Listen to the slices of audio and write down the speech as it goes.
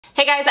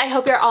Hey guys, I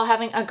hope you're all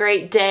having a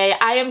great day.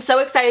 I am so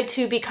excited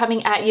to be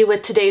coming at you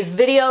with today's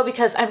video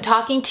because I'm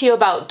talking to you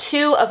about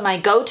two of my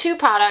go-to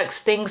products,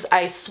 things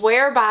I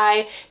swear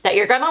by that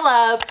you're gonna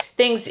love,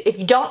 things if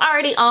you don't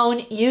already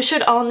own, you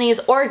should own these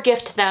or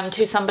gift them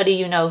to somebody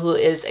you know who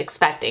is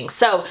expecting.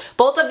 So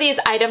both of these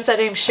items that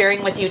I'm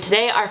sharing with you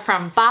today are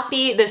from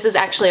Boppy. This is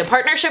actually a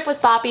partnership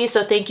with Boppy,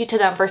 so thank you to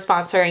them for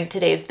sponsoring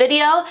today's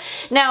video.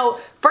 Now,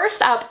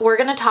 first up, we're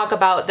gonna talk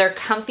about their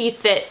Comfy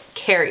Fit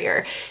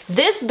carrier.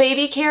 This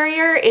baby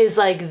carrier is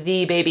like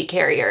the baby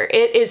carrier.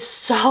 It is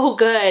so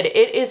good.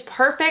 It is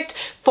perfect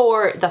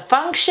for the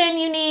function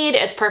you need.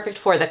 It's perfect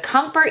for the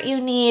comfort you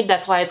need.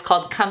 That's why it's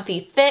called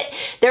Comfy Fit.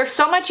 There's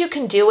so much you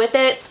can do with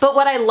it, but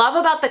what I love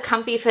about the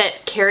Comfy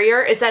Fit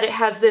carrier is that it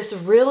has this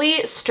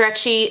really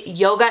stretchy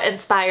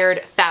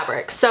yoga-inspired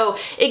fabric. So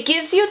it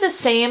gives you the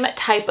same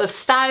type of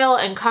style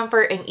and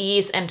comfort and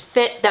ease and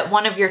fit that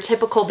one of your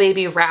typical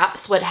baby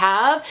wraps would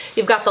have.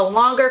 You've got the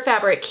longer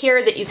fabric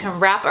here that you can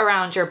wrap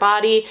around your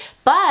body,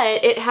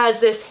 but it has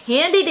this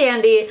handy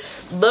dandy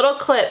little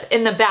clip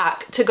in the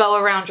back to go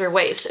around your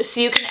waist. So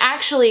you can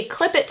actually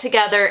clip it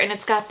together and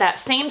it's got that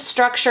same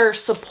structure,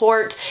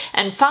 support,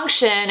 and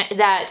function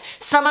that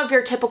some of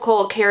your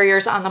typical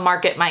carriers on the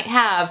market might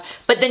have,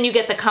 but then you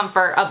get the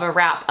comfort of a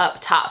wrap up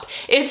top.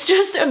 It's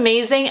just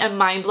amazing and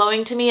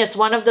mind-blowing to me. It's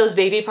one of those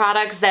baby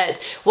products that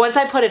once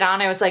I put it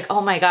on, I was like,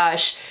 oh my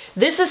gosh,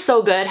 this is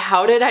so good.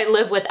 How did I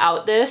live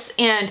without this?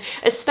 And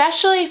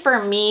especially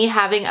for me,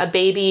 having a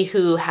baby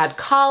who had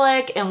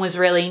colic and was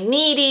really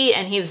needy,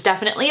 and he's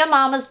definitely a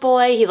mama's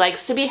boy. He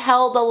likes to be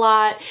held a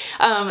lot.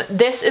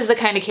 This is the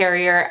kind of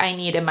carrier I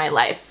need in my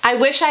life. I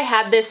wish I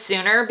had this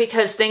sooner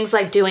because things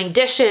like doing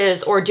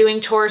dishes or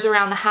doing chores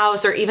around the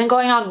house or even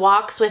going on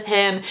walks with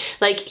him,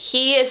 like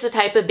he is the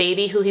type of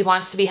baby who he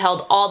wants to be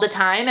held all the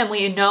time, and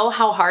we know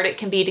how hard it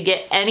can be to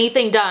get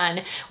anything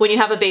done when you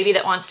have a baby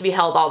that wants to be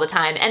held all the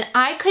time. And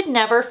I could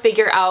never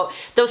figure out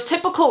those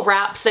typical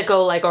wraps that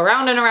go like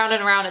around and around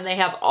and around and they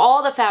have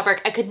all the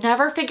fabric. I could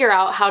never figure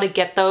out how to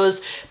get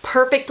those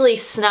perfectly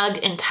snug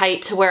and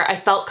tight to where I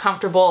felt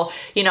comfortable,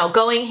 you know,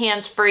 going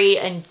hands-free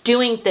and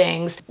doing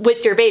things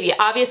with your baby.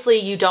 Obviously,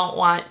 you don't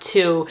want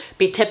to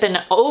be tipping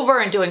over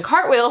and doing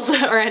cartwheels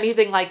or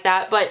anything like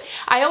that, but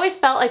I always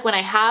felt like when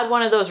I had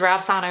one of those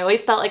wraps on, I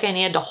always felt like I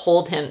needed to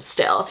hold him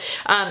still,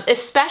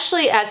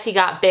 especially as he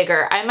got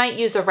bigger. I might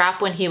use a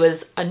wrap when he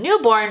was a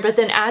newborn, but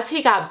then as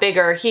he got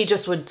bigger, he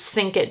just would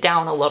sink it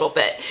down a little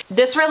bit.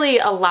 This really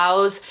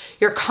allows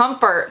your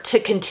comfort to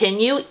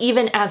continue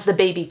even as the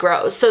baby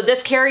grows. So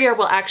this carrier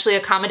will actually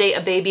accommodate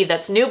a baby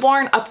that's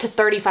newborn up to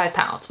 35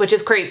 pounds, which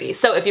is crazy.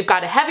 So if you've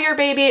got a heavier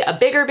baby, a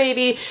bigger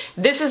baby,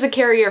 this is a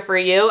carrier for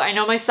you. I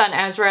know my son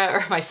Ezra,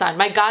 or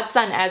my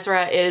godson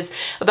Ezra is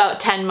about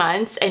 10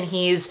 months and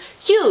he's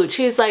huge.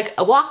 He's like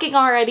walking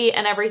already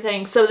and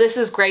everything. So this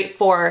is great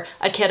for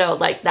a kiddo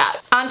like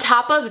that. On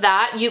top of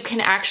that, you can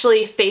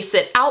actually face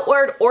it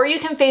outward or you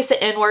can face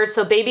it inward.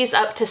 So babies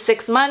up to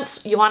 6 months,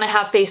 you want to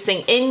have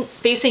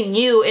facing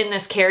you in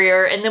this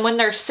carrier. And then when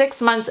they're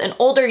 6 months and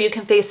older, you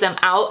can face them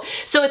out.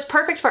 So it's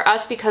perfect for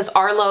us because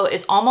Arlo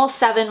is almost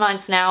 7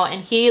 months now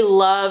and he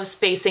loves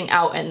facing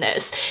out in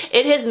this.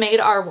 It has made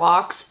our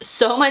walks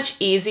so much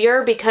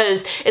easier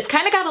because it's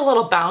kind of got a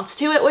little bounce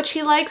to it, which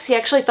he likes. He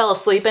actually fell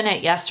asleep in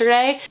it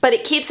yesterday, but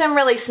it keeps him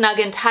really snug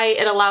and tight.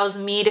 It allows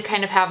me to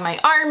kind of have my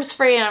arms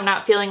free and I'm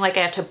not feeling like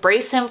I have to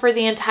brace him for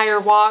the entire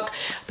walk.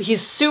 But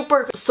he's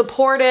super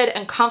supported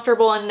and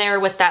comfortable in there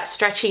with that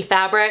stretchy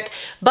fabric,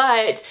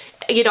 but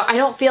you know, I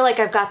don't feel like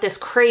I've got this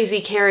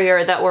crazy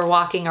carrier that we're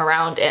walking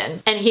around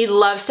in. And he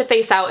loves to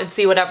face out and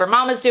see whatever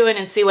mama's doing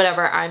and see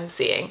whatever I'm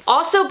seeing.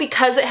 Also,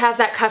 because it has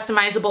that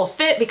customizable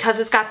fit, because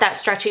it's got that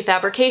stretchy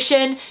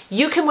fabrication,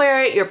 you can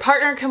wear it, your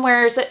partner can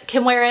wear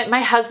it.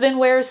 My husband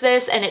wears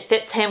this and it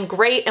fits him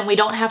great and we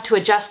don't have to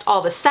adjust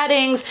all the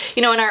settings.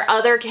 You know, in our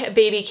other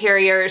baby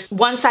carriers,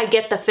 once I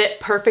get the fit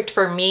perfect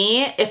for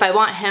me, if I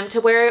want him to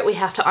wear it, we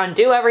have to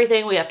undo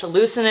everything. We have to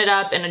loosen it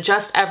up and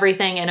adjust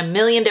everything in a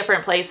million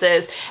different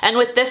places. And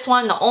with this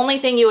one, the only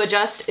thing you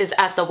adjust is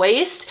at the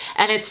waist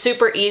and it's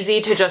super easy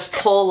to just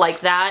pull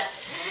like that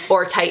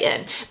or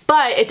tighten,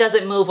 but it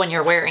doesn't move when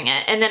you're wearing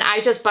it. And then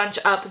I just bunch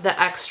up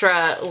the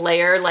extra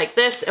layer like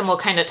this and we'll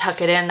kind of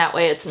tuck it in. That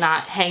way it's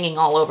not hanging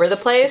all over the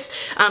place.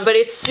 But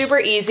it's super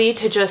easy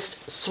to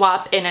just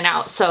swap in and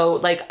out. So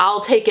like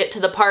I'll take it to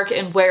the park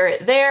and wear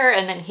it there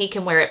and then he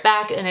can wear it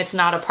back and it's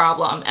not a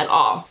problem at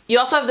all. You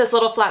also have this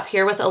little flap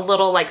here with a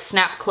little like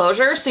snap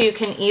closure. So you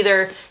can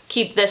either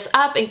keep this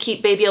up and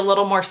keep baby a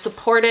little more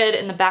supported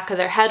in the back of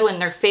their head when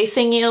they're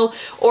facing you,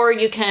 or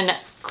you can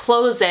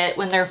close it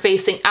when they're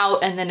facing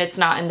out and then it's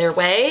not in their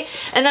way.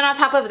 And then on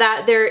top of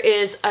that, there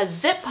is a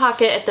zip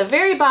pocket at the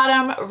very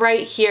bottom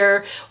right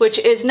here, which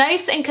is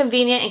nice and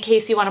convenient in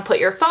case you want to put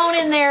your phone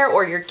in there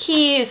or your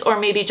keys or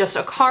maybe just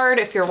a card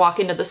if you're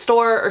walking to the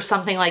store or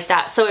something like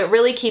that. So it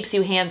really keeps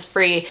you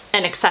hands-free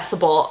and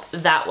accessible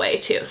that way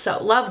too.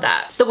 So love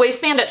that. The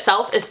waistband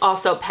itself is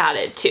also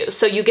padded too.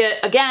 So you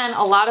get, again,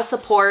 a lot of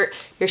support.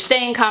 You're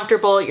staying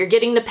comfortable. You're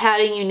getting the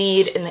padding you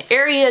need in the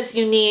areas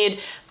you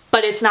need.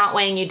 but it's not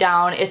weighing you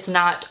down. It's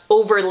not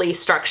overly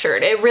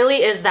structured. It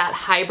really is that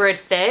hybrid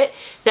fit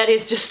that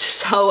is just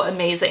so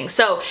amazing.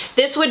 So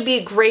this would be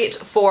great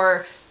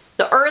for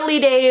the early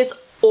days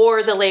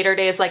or the later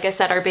days. Like I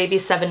said, our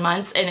baby's 7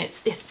 months, and it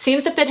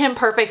seems to fit him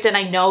perfect, and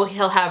I know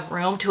he'll have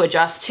room to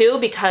adjust to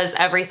because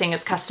everything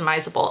is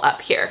customizable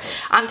up here.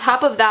 On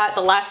top of that,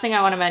 the last thing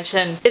I want to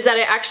mention is that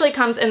it actually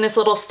comes in this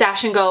little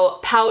stash and go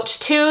pouch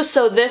too.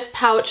 So this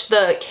pouch,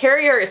 the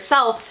carrier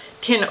itself,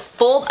 can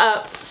fold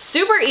up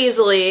super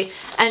easily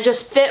and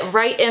just fit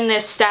right in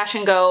this stash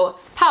and go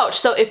pouch.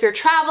 So if you're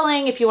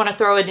traveling, if you want to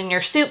throw it in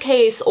your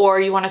suitcase or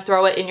you want to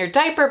throw it in your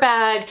diaper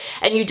bag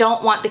and you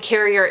don't want the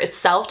carrier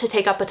itself to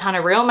take up a ton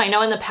of room. I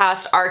know in the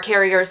past our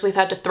carriers we've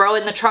had to throw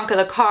in the trunk of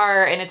the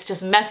car and it's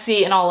just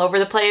messy and all over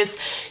the place.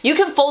 You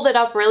can fold it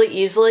up really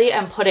easily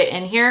and put it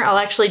in here. I'll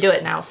actually do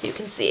it now so you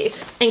can see.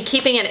 And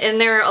keeping it in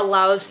there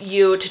allows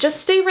you to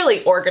just stay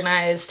really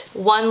organized.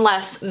 One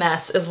less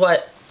mess is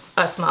what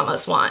us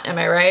mamas want, am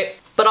I right?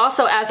 But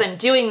also, as I'm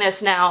doing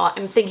this now,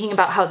 I'm thinking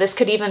about how this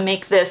could even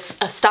make this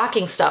a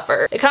stocking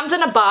stuffer. It comes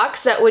in a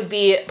box that would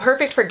be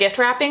perfect for gift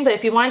wrapping, but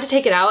if you wanted to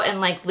take it out and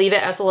like leave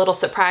it as a little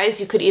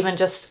surprise, you could even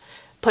just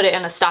put it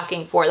in a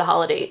stocking for the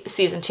holiday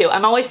season too.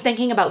 I'm always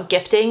thinking about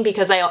gifting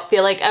because I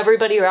feel like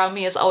everybody around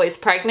me is always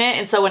pregnant,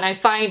 and so when I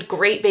find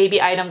great baby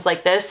items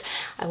like this,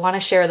 I want to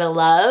share the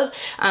love.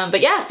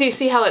 But yeah, so you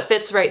see how it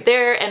fits right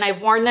there, and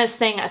I've worn this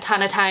thing a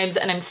ton of times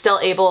and I'm still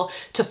able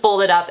to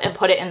fold it up and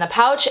put it in the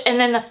pouch. And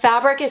then the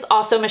fabric is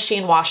also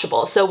machine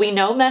washable, so we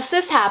know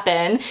messes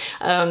happen.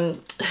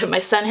 My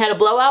son had a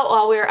blowout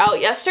while we were out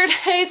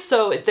yesterday,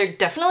 so they're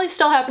definitely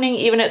still happening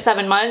even at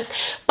 7 months.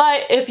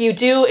 But if you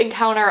do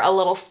encounter a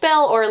little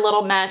spill or a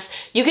little mess,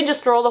 you can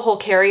just throw the whole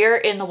carrier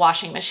in the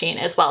washing machine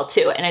as well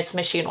too, and it's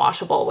machine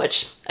washable,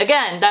 which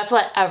again, that's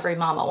what every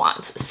mama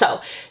wants.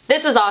 So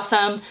this is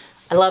awesome.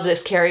 I love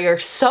this carrier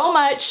so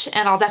much,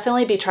 and I'll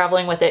definitely be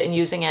traveling with it and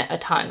using it a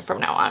ton from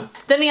now on.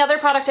 Then the other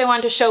product I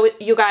wanted to show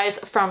you guys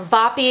from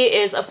Boppy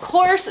is, of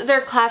course, their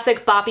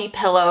classic Boppy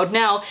pillow.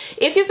 Now,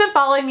 if you've been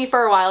following me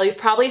for a while, you've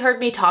probably heard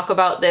me talk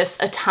about this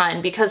a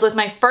ton because with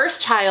my first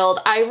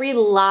child, I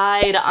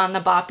relied on the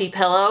Boppy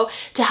pillow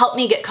to help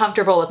me get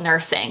comfortable with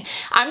nursing.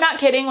 I'm not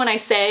kidding when I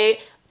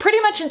say pretty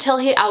much until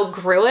he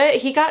outgrew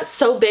it. He got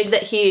so big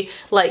that he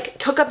like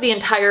took up the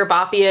entire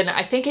Boppy, and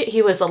I think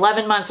he was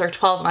 11 months or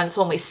 12 months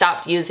when we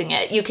stopped using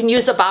it. You can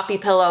use a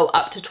Boppy pillow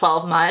up to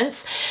 12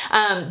 months,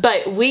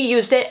 but we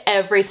used it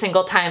every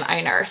single time I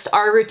nursed.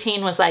 Our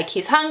routine was like,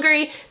 he's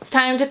hungry, it's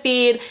time to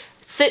feed,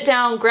 sit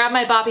down, grab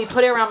my Boppy,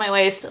 put it around my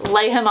waist,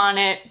 lay him on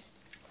it,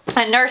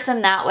 and nurse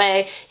him that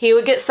way. He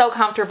would get so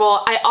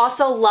comfortable. I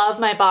also love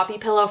my Boppy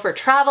pillow for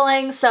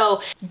traveling.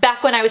 So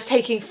back when I was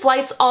taking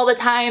flights all the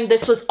time,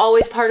 this was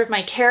always part of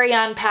my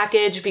carry-on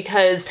package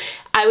because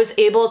I was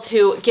able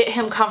to get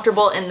him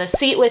comfortable in the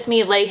seat with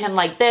me, lay him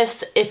like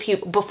this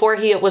before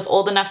he was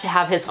old enough to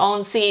have his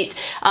own seat.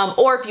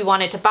 Or if you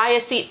wanted to buy a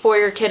seat for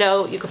your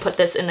kiddo, you could put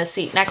this in the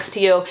seat next to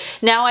you.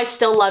 Now I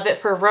still love it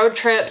for road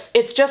trips.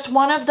 It's just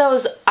one of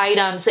those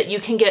items that you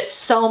can get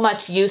so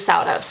much use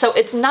out of. So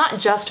it's not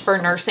just for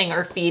nursing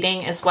or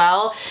feeding as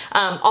well.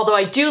 Although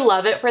I do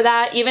love it for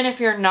that. Even if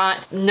you're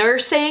not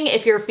nursing,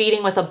 if you're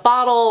feeding with a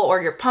bottle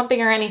or you're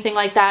pumping or anything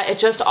like that, it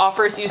just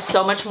offers you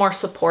so much more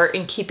support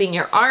in keeping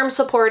your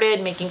arms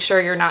supported, making sure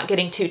you're not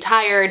getting too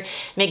tired,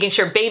 making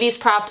sure baby's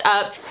propped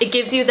up. It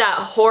gives you that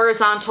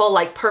horizontal,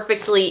 like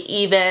perfectly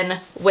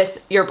even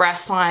with your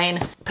breast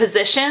line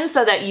position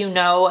so that you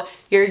know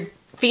you're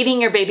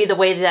feeding your baby the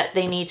way that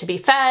they need to be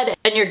fed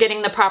and you're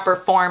getting the proper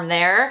form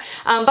there.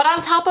 But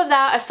on top of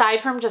that, aside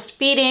from just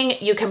feeding,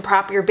 you can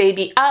prop your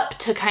baby up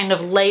to kind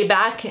of lay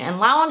back and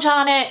lounge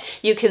on it.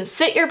 You can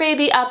sit your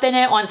baby up in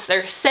it once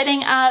they're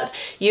sitting up.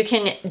 You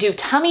can do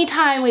tummy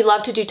time. We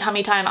love to do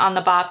tummy time on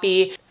the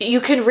Boppy. You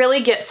can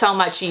really get so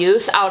much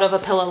use out of a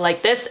pillow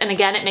like this. And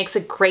again, it makes a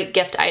great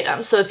gift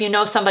item. So if you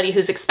know somebody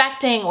who's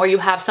expecting or you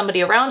have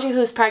somebody around you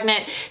who's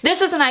pregnant,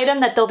 this is an item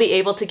that they'll be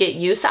able to get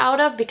use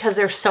out of because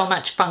there's so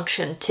much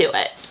function to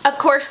it. Of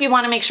course, you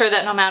want to make sure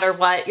that no matter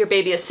what, your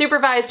baby is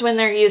supervised when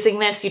they're using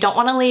this. You don't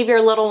want to leave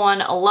your little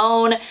one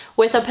alone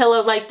with a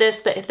pillow like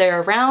this, but if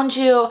they're around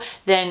you,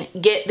 then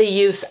get the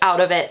use out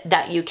of it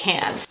that you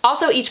can.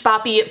 Also, each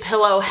Boppy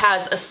pillow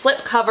has a slip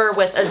cover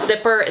with a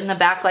zipper in the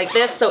back like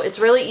this, so it's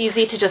really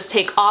easy to just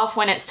take off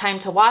when it's time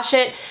to wash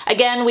it.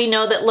 Again, we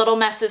know that little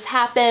messes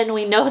happen.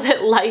 We know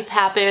that life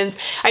happens.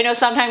 I know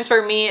sometimes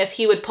for me, if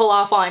he would pull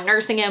off while I'm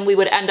nursing him, we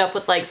would end up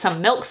with like some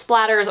milk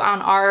splatters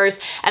on ours,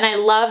 and I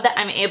love that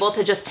I'm able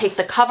to just take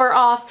the cover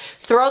off,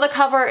 throw the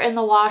cover in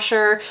the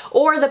washer,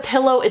 or the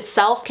pillow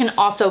itself can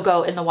also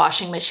go in the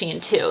washing machine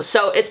machine too.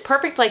 So it's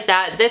perfect like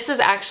that. This is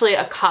actually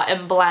a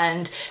cotton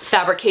blend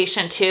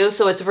fabrication too,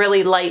 so it's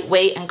really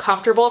lightweight and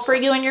comfortable for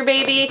you and your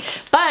baby.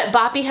 But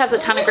Boppy has a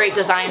ton of great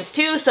designs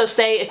too, so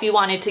say if you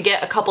wanted to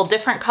get a couple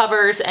different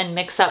covers and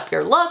mix up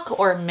your look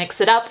or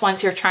mix it up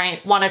once you're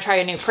want to try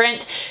a new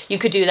print, you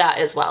could do that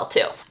as well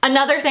too.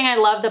 Another thing I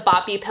love the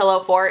Boppy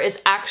pillow for is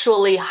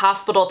actually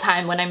hospital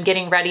time when I'm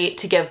getting ready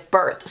to give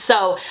birth.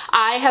 So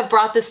I have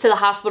brought this to the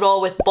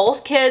hospital with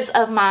both kids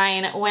of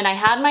mine. When I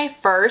had my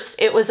first,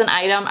 it was an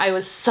item I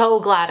was so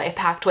glad I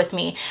packed with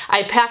me.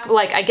 I pack,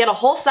 like, I get a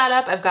whole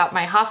setup. I've got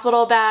my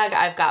hospital bag,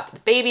 I've got the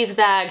baby's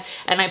bag,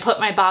 and I put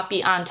my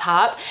Boppy on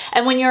top.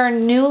 And when you're a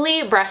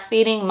newly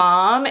breastfeeding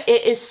mom,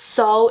 it is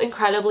so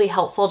incredibly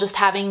helpful just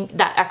having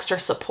that extra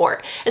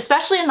support,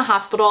 especially in the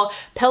hospital.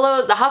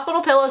 The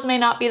hospital pillows may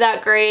not be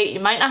that great. You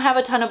might not have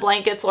a ton of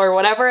blankets or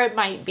whatever it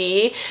might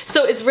be.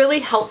 So it's really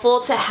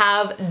helpful to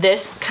have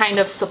this kind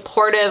of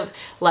supportive,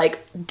 like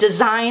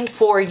designed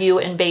for you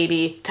and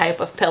baby type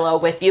of pillow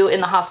with you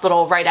in the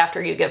hospital right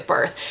after you give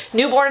birth.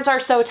 Newborns are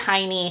so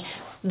tiny.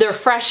 They're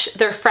fresh,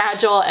 they're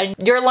fragile, and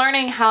you're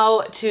learning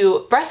how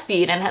to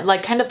breastfeed and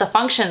like kind of the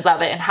functions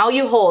of it and how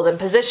you hold and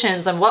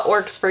positions and what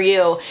works for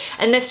you.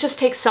 And this just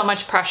takes so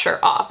much pressure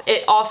off.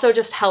 It also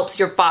just helps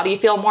your body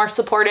feel more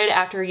supported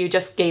after you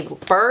just gave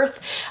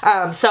birth.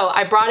 So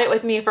I brought it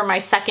with me for my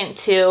second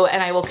too,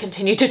 and I will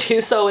continue to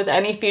do so with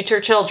any future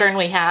children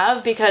we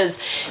have, because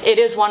it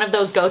is one of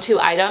those go-to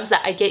items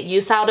that I get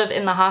use out of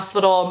in the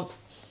hospital.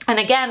 And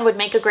again, would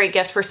make a great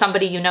gift for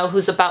somebody you know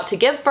who's about to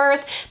give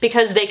birth,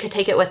 because they could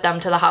take it with them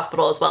to the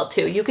hospital as well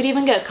too. You could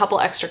even get a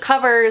couple extra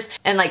covers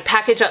and like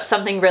package up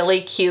something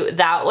really cute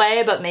that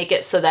way, but make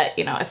it so that,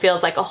 you know, it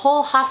feels like a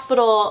whole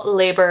hospital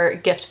labor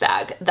gift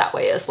bag that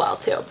way as well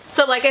too.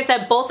 So like I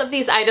said, both of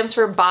these items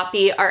for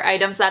Boppy are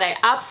items that I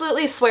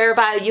absolutely swear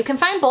by. You can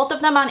find both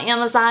of them on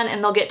Amazon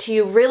and they'll get to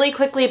you really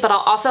quickly, but I'll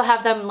also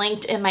have them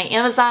linked in my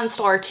Amazon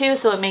store too,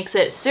 so it makes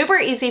it super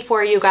easy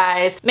for you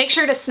guys. Make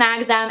sure to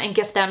snag them and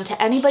gift them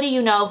to anybody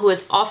you know who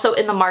is also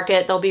in the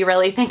market. They'll be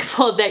really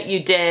thankful that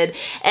you did.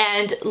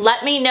 And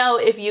let me know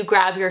if you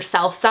grab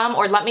yourself some,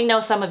 or let me know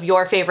some of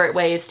your favorite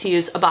ways to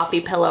use a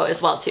Boppy pillow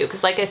as well too,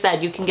 because like I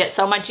said, you can get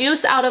so much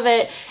use out of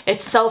it.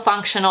 It's so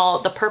functional.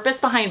 The purpose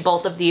behind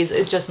both of these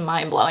is just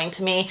mind-blowing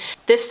to me.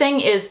 This thing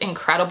is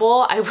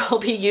incredible. I will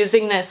be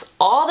using this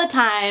all the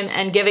time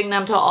and giving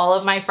them to all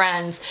of my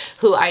friends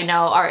who I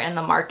know are in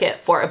the market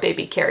for a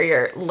baby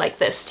carrier like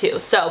this too.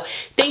 So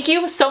thank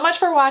you so much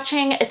for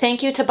watching.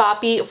 Thank you to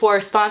Boppy for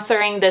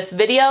sponsoring this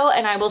video,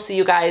 and I will see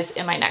you guys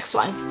in my next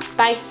one.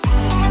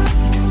 Bye.